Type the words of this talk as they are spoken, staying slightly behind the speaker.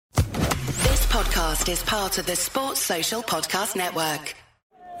podcast is part of the Sports Social Podcast Network.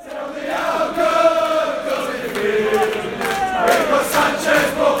 Tell me how good does it feel? Because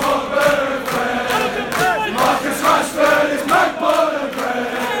Sanchez, Pogba and Fred, Marcus Rashford is Magpie and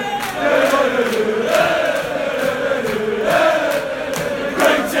Fred.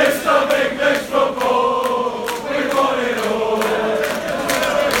 Greatest of English football, we want it all.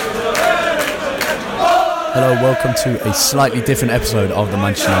 Hello, welcome to a slightly different episode of the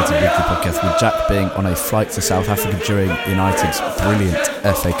Manchester United Weekly Podcast, with Jack being on a flight to South Africa during United's brilliant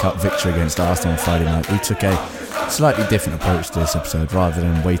FA Cup victory against Arsenal on Friday night. We took a slightly different approach to this episode rather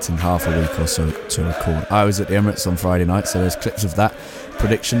than waiting half a week or so to record. I was at the Emirates on Friday night, so there's clips of that,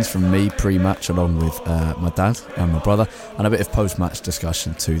 predictions from me pre-match along with my dad and my brother, and a bit of post-match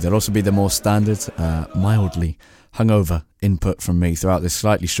discussion too. There'll also be the more standard, mildly hungover input from me throughout this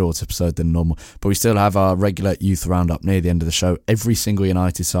slightly shorter episode than normal, but we still have our regular youth roundup near the end of the show. Every single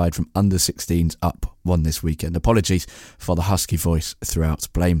United side from under 16s up won this weekend. Apologies for the husky voice throughout.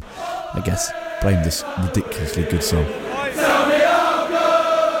 Blame this ridiculously good song.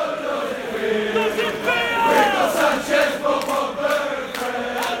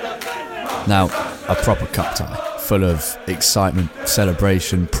 Now, a proper cup tie, full of excitement,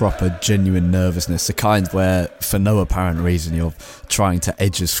 celebration, proper, genuine nervousness, the kind where, for no apparent reason, you're trying to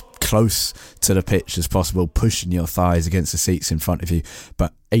edge as close to the pitch as possible, pushing your thighs against the seats in front of you.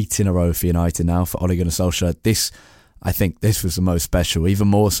 But 8 in a row for United now, for Ole Gunnar Solskjaer. I think this was the most special, even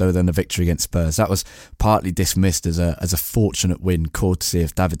more so than the victory against Spurs. That was partly dismissed as a fortunate win, courtesy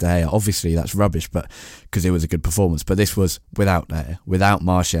of David De Gea. Obviously, that's rubbish, but because it was a good performance. But this was without De Gea, without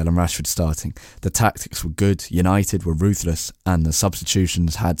Martial and Rashford starting. The tactics were good, United were ruthless, and the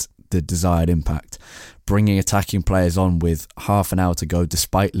substitutions had the desired impact. Bringing attacking players on with half an hour to go,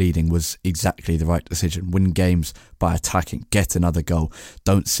 despite leading, was exactly the right decision. Win games by attacking, get another goal,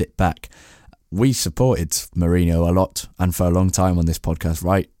 don't sit back. We supported Mourinho a lot and for a long time on this podcast,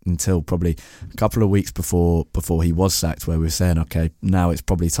 right until probably a couple of weeks before he was sacked, where we were saying, okay, now it's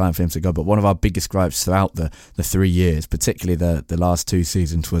probably time for him to go. But one of our biggest gripes throughout the 3 years, particularly the last 2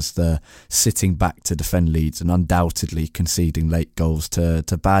 seasons, was the sitting back to defend leads and undoubtedly conceding late goals to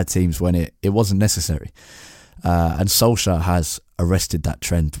bad teams when it wasn't necessary. And Solskjaer has arrested that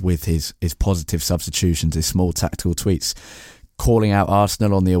trend with his positive substitutions, his small tactical tweaks. Calling out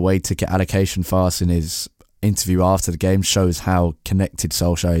Arsenal on the away ticket allocation farce in his interview after the game shows how connected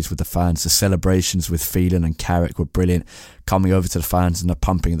Solskjaer is with the fans. The celebrations with Phelan and Carrick were brilliant, coming over to the fans and the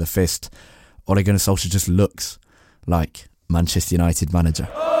pumping of the fist. Ole Gunnar Solskjaer just looks like Manchester United manager.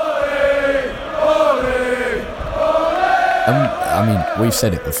 I mean, we've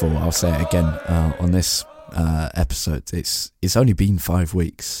said it before, I'll say it again on this episode. It's only been 5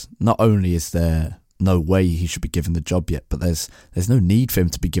 weeks. Not only is there no way he should be given the job yet, but there's no need for him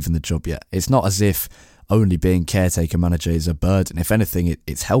to be given the job yet. It's not as if only being caretaker manager is a burden. If anything,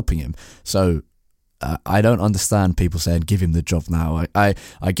 it's helping him. So I don't understand people saying give him the job now. I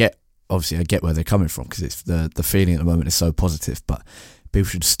get where they're coming from, because it's the feeling at the moment is so positive, but people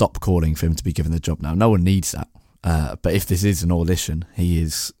should stop calling for him to be given the job now. No one needs that. But if this is an audition, he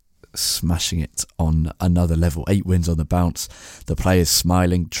is smashing it on another level. 8 wins on the bounce, the players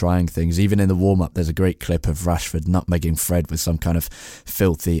smiling, trying things. Even in the warm-up, there's a great clip of Rashford nutmegging Fred with some kind of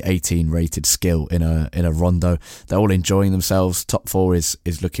filthy 18 rated skill in a rondo. They're all enjoying themselves. Top 4 is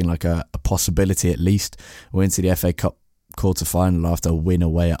looking like a possibility at least. We're into the FA Cup quarter-final after a win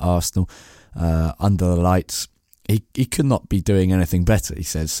away at Arsenal. Under the lights, he could not be doing anything better. He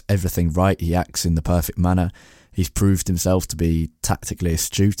says everything right, he acts in the perfect manner. He's proved himself to be tactically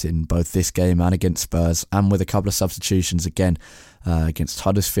astute in both this game and against Spurs, and with a couple of substitutions again against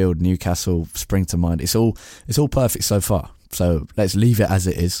Huddersfield, Newcastle spring to mind. It's all perfect so far. So let's leave it as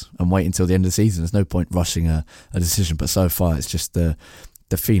it is and wait until the end of the season. There's no point rushing a decision, but so far it's just the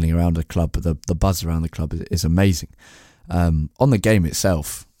feeling around the club, the buzz around the club is amazing. On the game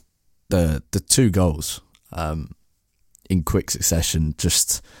itself, the 2 goals in quick succession,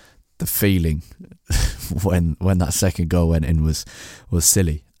 just the feeling when that second goal went in was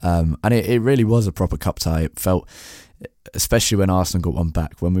silly. And it really was a proper cup tie. It felt, especially when Arsenal got one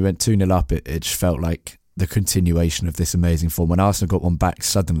back, when we went 2-0 up, it just felt like the continuation of this amazing form. When Arsenal got one back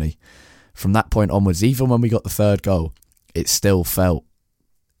suddenly, from that point onwards, even when we got the 3rd goal, it still felt,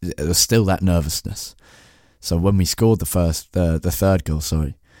 there was still that nervousness. So when we scored the 3rd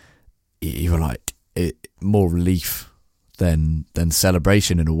goal, you were like, more relief than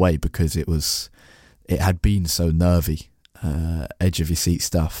celebration in a way, because it had been so nervy, edge of your seat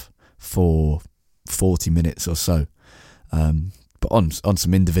stuff for 40 minutes or so. But on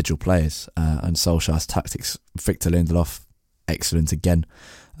some individual players and Solskjaer's tactics, Victor Lindelof, excellent again.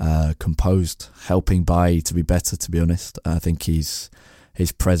 composed, helping Bailly to be better, to be honest. I think his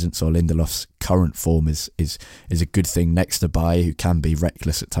presence, or Lindelof's current form, is a good thing next to Bailly, who can be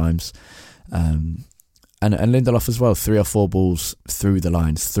reckless at times. And Lindelof as well, 3 or 4 balls through the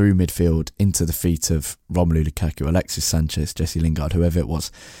lines, through midfield, into the feet of Romelu Lukaku, Alexis Sanchez, Jesse Lingard, whoever it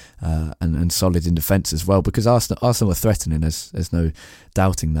was, and solid in defence as well, because Arsenal were threatening, there's no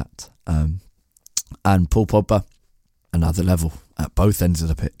doubting that. And Paul Pogba, another level at both ends of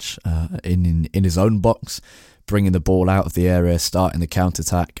the pitch, in his own box, bringing the ball out of the area, starting the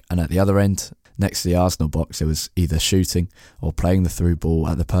counter-attack, and at the other end, next to the Arsenal box, it was either shooting or playing the through ball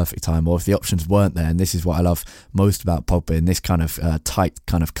at the perfect time, or if the options weren't there, and this is what I love most about Pogba in this kind of tight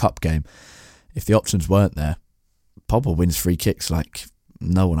kind of cup game, if the options weren't there, Pogba wins free kicks like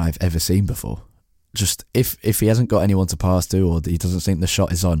no one I've ever seen before. Just if he hasn't got anyone to pass to, or he doesn't think the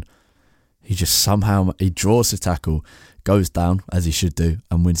shot is on, he just somehow draws the tackle, goes down as he should do,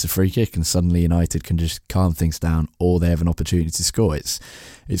 and wins the free kick, and suddenly United can just calm things down, or they have an opportunity to score.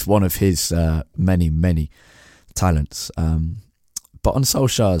 It's one of his many talents. But on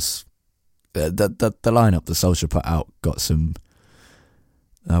Solskjaer's the lineup that Solskjaer put out got some.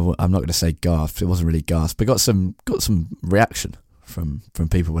 I'm not going to say gasp. It wasn't really gasp, but got some reaction from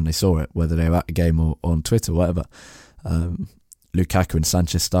people when they saw it, whether they were at the game or on Twitter, whatever. Lukaku and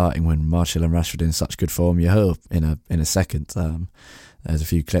Sanchez starting when Martial and Rashford are in such good form. You heard in a second. There's a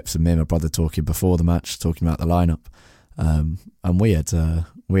few clips of me and my brother talking before the match, talking about the lineup, and we had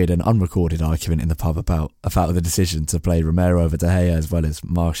an unrecorded argument in the pub about the decision to play Romero over De Gea, as well as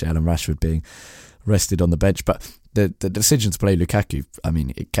Martial and Rashford being rested on the bench. But the decision to play Lukaku, I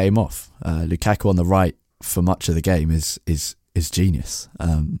mean, it came off. Lukaku on the right for much of the game is genius.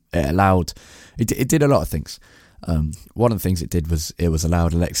 It did a lot of things. One of the things it did was it was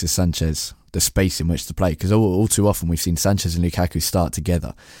allowed Alexis Sanchez the space in which to play, because all too often we've seen Sanchez and Lukaku start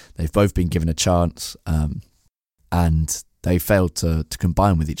together. They've both been given a chance, and they failed to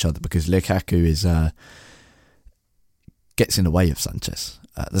combine with each other, because Lukaku gets in the way of Sanchez.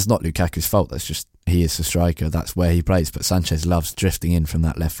 That's not Lukaku's fault, that's just he is the striker, that's where he plays, but Sanchez loves drifting in from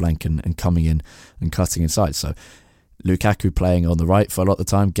that left flank and coming in and cutting inside. So Lukaku playing on the right for a lot of the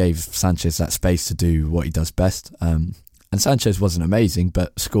time gave Sanchez that space to do what he does best. And Sanchez wasn't amazing,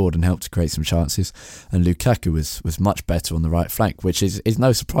 but scored and helped to create some chances. And Lukaku was much better on the right flank, which is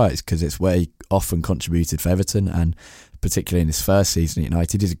no surprise, because it's where he often contributed for Everton, and particularly in his first season at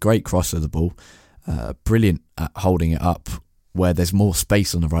United. He's a great crosser of the ball, brilliant at holding it up where there's more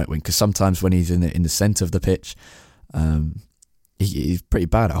space on the right wing, because sometimes when he's in the centre of the pitch, he's pretty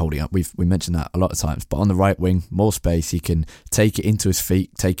bad at holding up. We mentioned that a lot of times, but on the right wing, more space. He can take it into his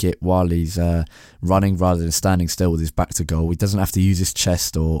feet, take it while he's running rather than standing still with his back to goal. He doesn't have to use his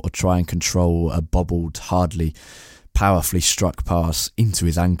chest or try and control a bobbled, hardly powerfully struck pass into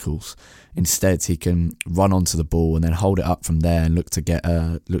his ankles. Instead, he can run onto the ball and then hold it up from there and look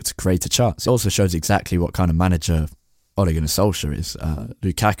to create a chance. It also shows exactly what kind of manager Ole Gunnar Solskjaer is.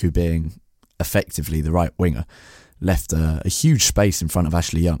 Lukaku being effectively the right winger left a huge space in front of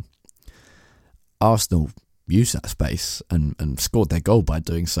Ashley Young. Arsenal used that space and scored their goal by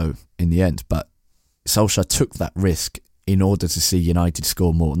doing so in the end, but Solskjaer took that risk in order to see United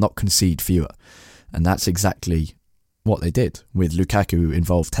score more, not concede fewer. And that's exactly what they did, with Lukaku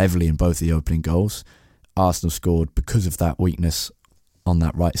involved heavily in both the opening goals. Arsenal scored because of that weakness on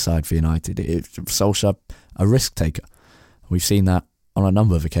that right side for United. Solskjaer, a risk taker. We've seen that on a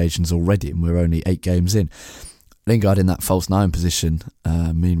number of occasions already, and we're only 8 games in. Lingard in that false 9 position,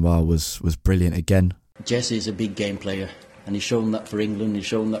 meanwhile, was brilliant again. Jesse is a big game player, and he's shown that for England, he's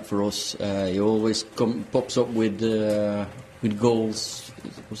shown that for us. He always pops up with goals.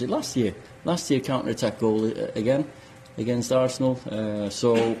 Was it last year? Last year, counter-attack goal again against Arsenal.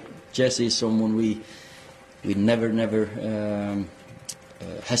 So Jesse is someone we never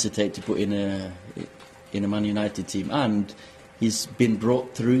hesitate to put in a Man United team, and he's been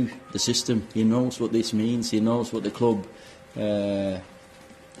brought through the system. He knows what this means. He knows what the club.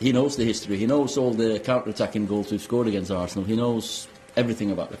 He knows the history. He knows all the counter-attacking goals we've scored against Arsenal. He knows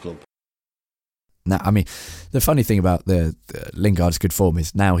everything about the club. Now, I mean, the funny thing about the Lingard's good form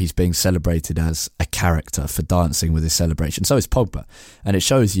is now he's being celebrated as a character for dancing with his celebration. So is Pogba, and it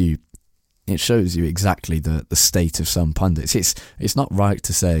shows you exactly the state of some pundits. It's not right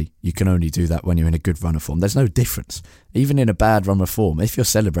to say you can only do that when you're in a good run of form. There's no difference. Even in a bad run of form, if you're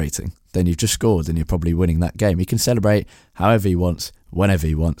celebrating, then you've just scored and you're probably winning that game. He can celebrate however he wants, whenever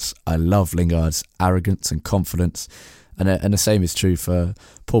he wants. I love Lingard's arrogance and confidence, and the same is true for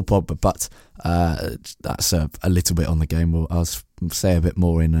Paul Pogba. But that's a little bit on the game. I'll say a bit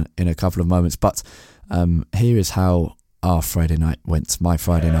more in a couple of moments. But here is how our Friday night went. My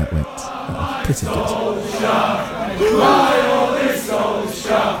Friday night went pretty good.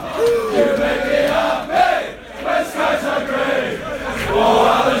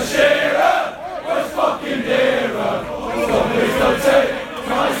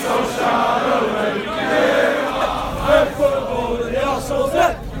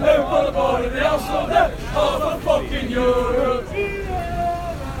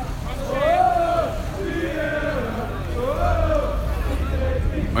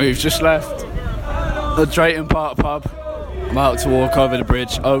 We've just left the Drayton Park pub. I'm about to walk over the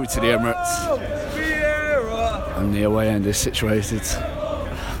bridge over to the Emirates, and the away end is situated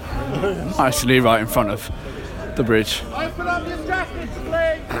actually right in front of the bridge.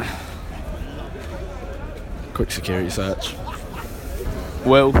 Quick security search.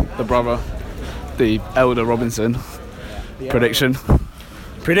 Will, the brother, the elder Robinson. Prediction?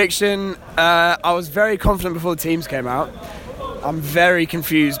 I was very confident before the teams came out. I'm very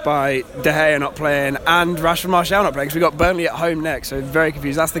confused by De Gea not playing and Rashford Martial not playing, because we got Burnley at home next, so very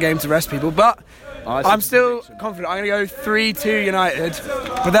confused. That's the game to rest people, but I'm still confident. I'm going to go 3-2 United,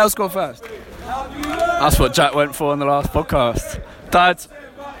 but they'll score first. That's what Jack went for in the last podcast. Dad,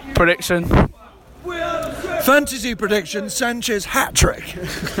 prediction? Fantasy prediction, Sanchez hat-trick.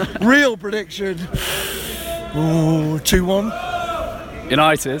 Real prediction, 2-1.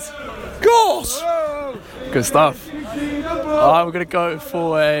 United? Of course! Good stuff. I'm going to go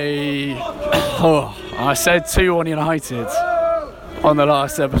for I said 2-1 United on the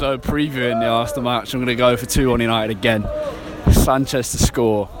last episode previewing the Arsenal match. I'm going to go for 2-1 United again. Sanchez to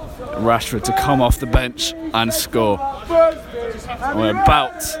score, Rashford to come off the bench and score. We're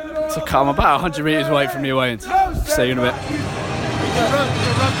about to come about 100 metres away from the away end. See you in a bit.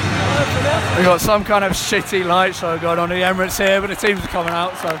 We've got some kind of shitty light show going on in the Emirates here, but the teams are coming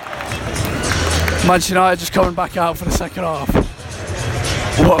out, so Manchester United just coming back out for the second half.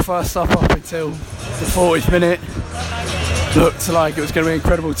 What a first up until the 40th minute. Looked like it was going to be an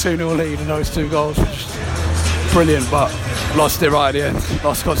incredible 2-0 lead, and those 2 goals were just brilliant, but lost it right at the end.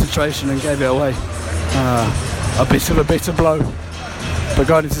 Lost concentration and gave it away. A bit of a bitter blow, but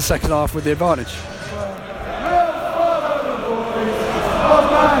going into the second half with the advantage.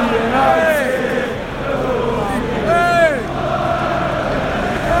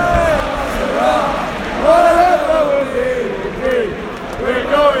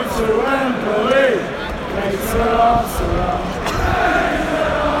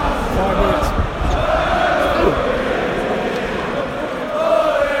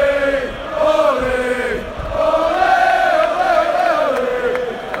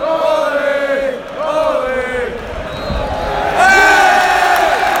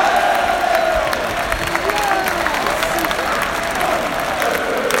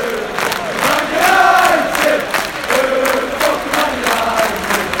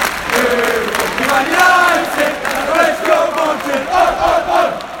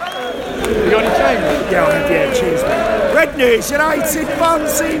 Yeah, cheers, mate. Red News United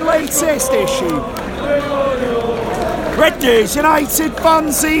fanzine latest issue. Red News United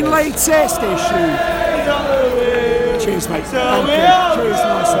fanzine latest issue. Cheers, mate. Thank you. Cheers,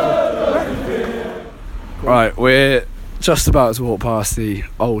 nice. Right, we're just about to walk past the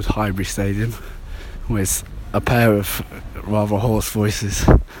old Highbury Stadium with a pair of rather hoarse voices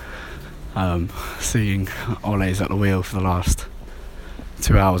singing Ole's at the wheel for the last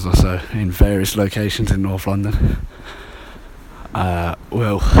 2 hours or so in various locations in North London.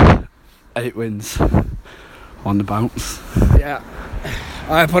 Will, 8 wins on the bounce. Yeah,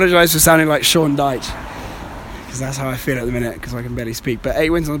 I apologise for sounding like Sean Dyche, because that's how I feel at the minute, because I can barely speak. But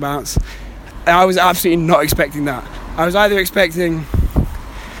 8 wins on the bounce, I was absolutely not expecting that. I was either expecting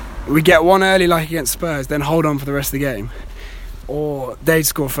we get one early like against Spurs, then hold on for the rest of the game, or they'd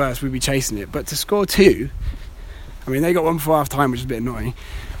score first, we'd be chasing it. But to score 2, I mean, they got one before half time, which is a bit annoying.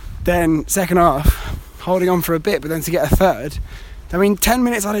 Then second half, holding on for a bit, but then to get a third, I mean, 10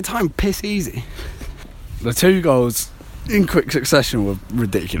 minutes at a time, piss easy. The 2 goals in quick succession were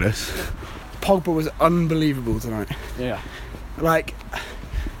ridiculous. Pogba was unbelievable tonight. Yeah. Like,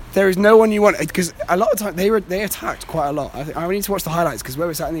 there is no one you want, because a lot of time they attacked quite a lot. I need to watch the highlights, because where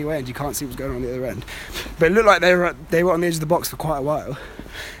we're sat in the away end, you can't see what's going on the other end. But it looked like they were on the edge of the box for quite a while.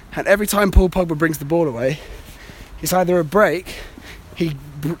 And every time Paul Pogba brings the ball away, it's either a break, he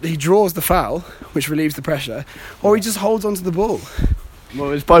draws the foul, which relieves the pressure, or he just holds onto the ball. Well,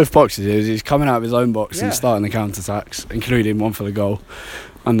 it was both boxes. He's coming out of his own box and starting the counter-attacks, including one for the goal.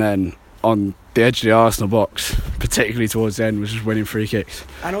 And then on the edge of the Arsenal box, particularly towards the end, was just winning free kicks.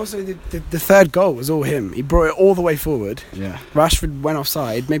 And also the third goal was all him. He brought it all the way forward. Yeah. Rashford went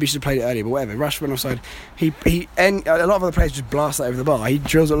offside. Maybe he should have played it earlier, but whatever. Rashford went offside. And a lot of other players just blast that over the bar. He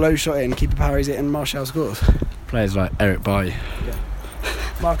drills a low shot in, keeper parries it, and Martial scores. Players like Eric Bailly. Yeah.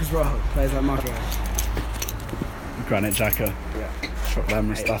 Marcus Rojo. Players like Marcus Rojo. Granit Xhaka. Yeah.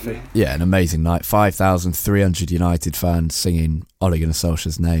 Mustafi. Yeah, an amazing night. 5,300 United fans singing Ole Gunnar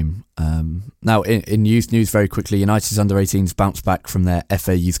Solskjaer's name. Now, in youth news, very quickly, United's under-18s bounced back from their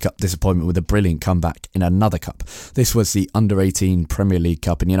FA Youth Cup disappointment with a brilliant comeback in another cup. This was the Under-18 Premier League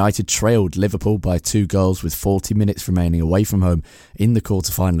Cup, and United trailed Liverpool by 2 goals with 40 minutes remaining away from home in the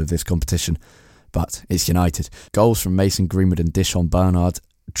quarter-final of this competition. But it's United. Goals from Mason Greenwood and Dishon Bernard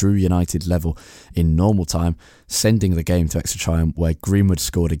drew United level in normal time, sending the game to extra time where Greenwood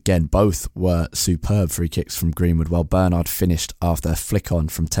scored again. Both were superb free kicks from Greenwood, while Bernard finished after a flick on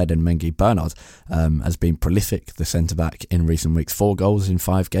from Ted and Mengi. Bernard has been prolific, the centre-back, in recent weeks. 4 goals in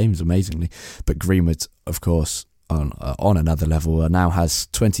 5 games, amazingly. But Greenwood, of course, on another level, now has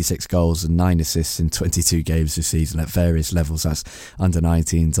 26 goals and 9 assists in 22 games this season at various levels. That's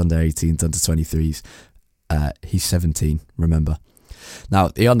under-19s, under-18s, under-23s. He's 17, remember. Now,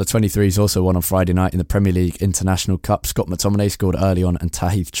 the under-23s also won on Friday night in the Premier League International Cup. Scott McTominay scored early on, and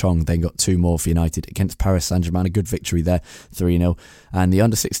Tahith Chong then got 2 more for United against Paris Saint-Germain. A good victory there, 3-0. And the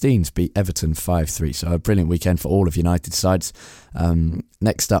under-16s beat Everton 5-3. So a brilliant weekend for all of United's sides.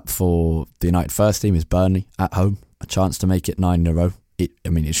 Next up for the United first team is Burnley at home. A chance to make it 9 in a row. It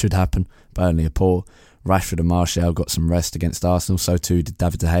should happen. Burnley are poor. Rashford and Martial got some rest against Arsenal. So too did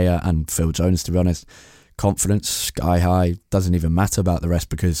David De Gea and Phil Jones, to be honest. Confidence sky high, doesn't even matter about the rest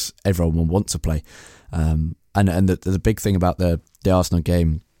because everyone will want to play. And the big thing about the Arsenal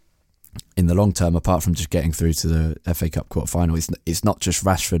game in the long term, apart from just getting through to the FA Cup quarter final, it's not just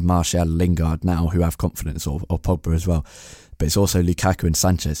Rashford, Martial, Lingard now who have confidence, or Pogba as well, but it's also Lukaku and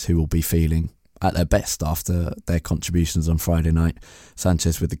Sanchez who will be feeling at their best after their contributions on Friday night.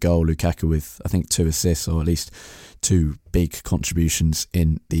 Sanchez with the goal, Lukaku with I think 2 assists, or at least 2 big contributions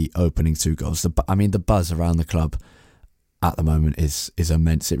in the opening 2 goals. The buzz around the club at the moment is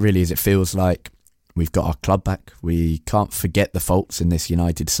immense. It really is. It feels like we've got our club back. We can't forget the faults in this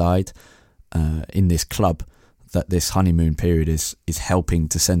United side, in this club, that this honeymoon period is helping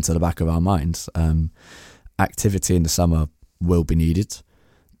to centre the back of our minds. Activity in the summer will be needed.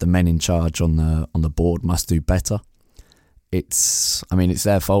 The men in charge on the board must do better. It's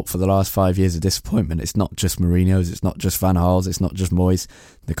their fault for the last 5 years of disappointment. It's not just Mourinho's, it's not just Van Gaal's, it's not just Moyes.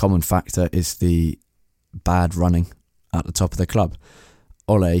 The common factor is the bad running at the top of the club.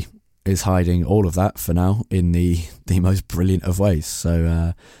 Ole is hiding all of that for now in the most brilliant of ways.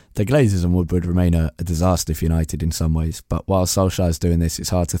 So the Glazers and Woodward remain a disaster for United in some ways. But while Solskjaer is doing this, it's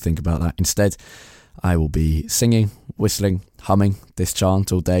hard to think about that. Instead, I will be singing, whistling, humming this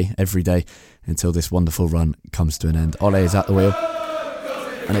chant all day, every day, until this wonderful run comes to an end. Ole is at the wheel,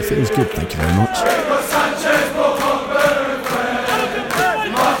 and it feels good, thank you very much.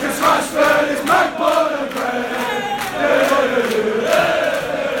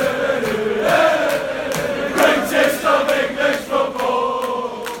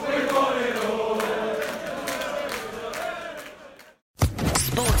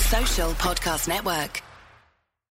 Sports Social Podcast Network.